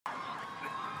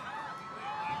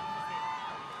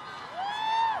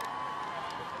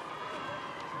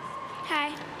Hi.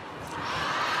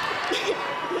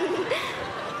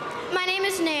 My name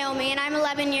is Naomi, and I'm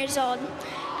 11 years old.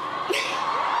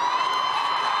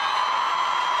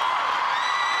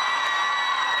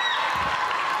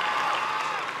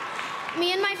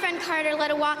 Me and my friend Carter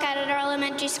led a walkout at our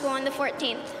elementary school on the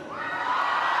 14th.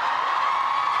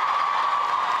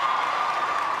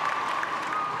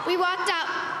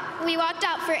 We walked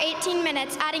out for 18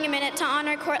 minutes, adding a minute to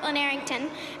honor Cortland Arrington,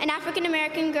 an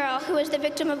African-American girl who was the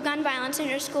victim of gun violence in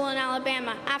her school in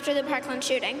Alabama after the Parkland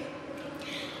shooting.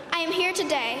 I am here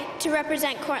today to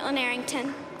represent Cortland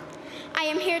Arrington. I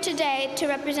am here today to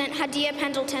represent Hadia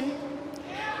Pendleton.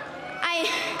 I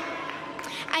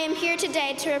am here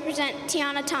today to represent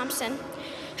Tiana Thompson,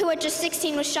 who at just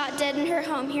 16 was shot dead in her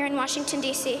home here in Washington,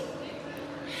 D.C.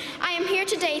 I am here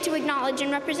today to acknowledge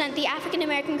and represent the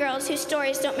African-American girls whose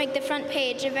stories don't make the front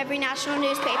page of every national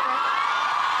newspaper.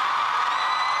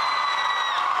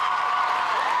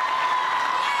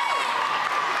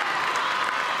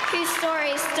 Whose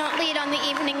stories don't lead on the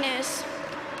evening news.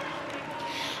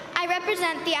 I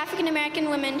represent the African-American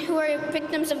women who are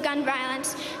victims of gun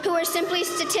violence, who are simply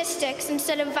statistics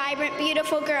instead of vibrant,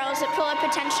 beautiful girls that full of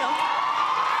potential.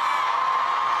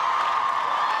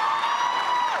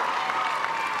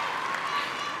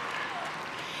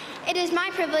 It is my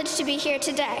privilege to be here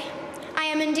today. I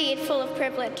am indeed full of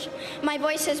privilege. My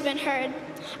voice has been heard.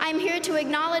 I am here to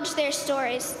acknowledge their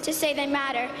stories, to say they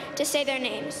matter, to say their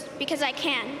names, because I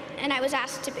can, and I was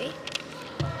asked to be.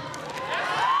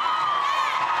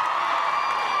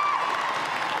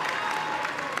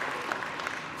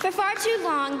 For far too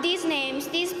long, these names,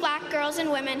 these black girls and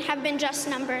women, have been just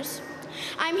numbers.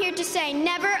 I'm here to say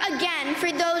never again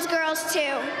for those girls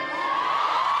too.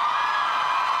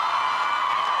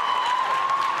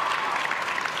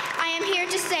 I am here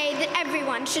to say that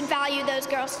everyone should value those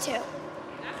girls too.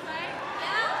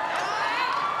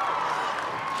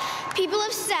 People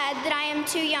have said that I am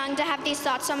too young to have these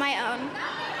thoughts on my own.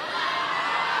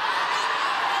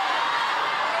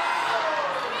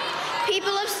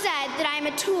 People have said that I am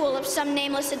a tool of some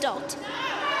nameless adult.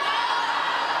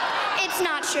 It's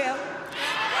not true.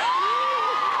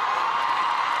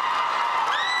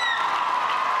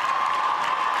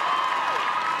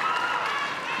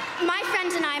 My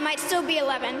friends and I might still be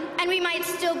 11, and we might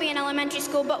still be in elementary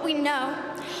school, but we know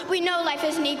life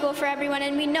isn't equal for everyone,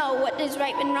 and we know what is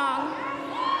right and wrong.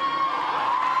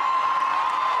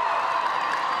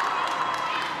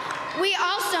 We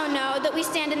also know that we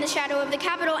stand in the shadow of the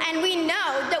Capitol, and we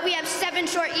know that we have 7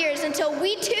 short years until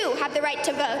we too have the right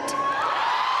to vote.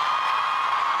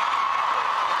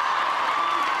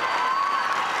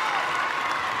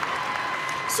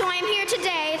 So I am here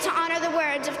today to honor the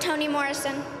words of Toni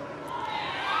Morrison.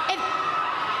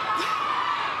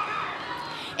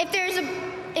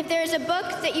 If there is a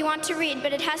book that you want to read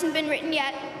but it hasn't been written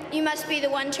yet, you must be the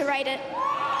one to write it.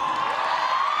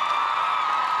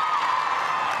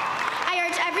 I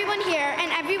urge everyone here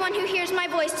and everyone who hears my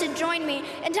voice to join me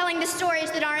in telling the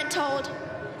stories that aren't told.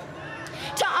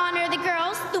 To honor the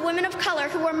girls, the women of color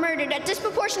who were murdered at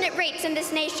disproportionate rates in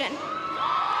this nation.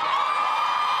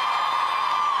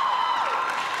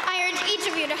 I urge each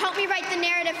of you to help me write the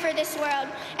narrative for this world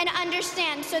and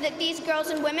understand so that these girls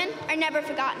and women are never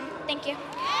forgotten. Thank you.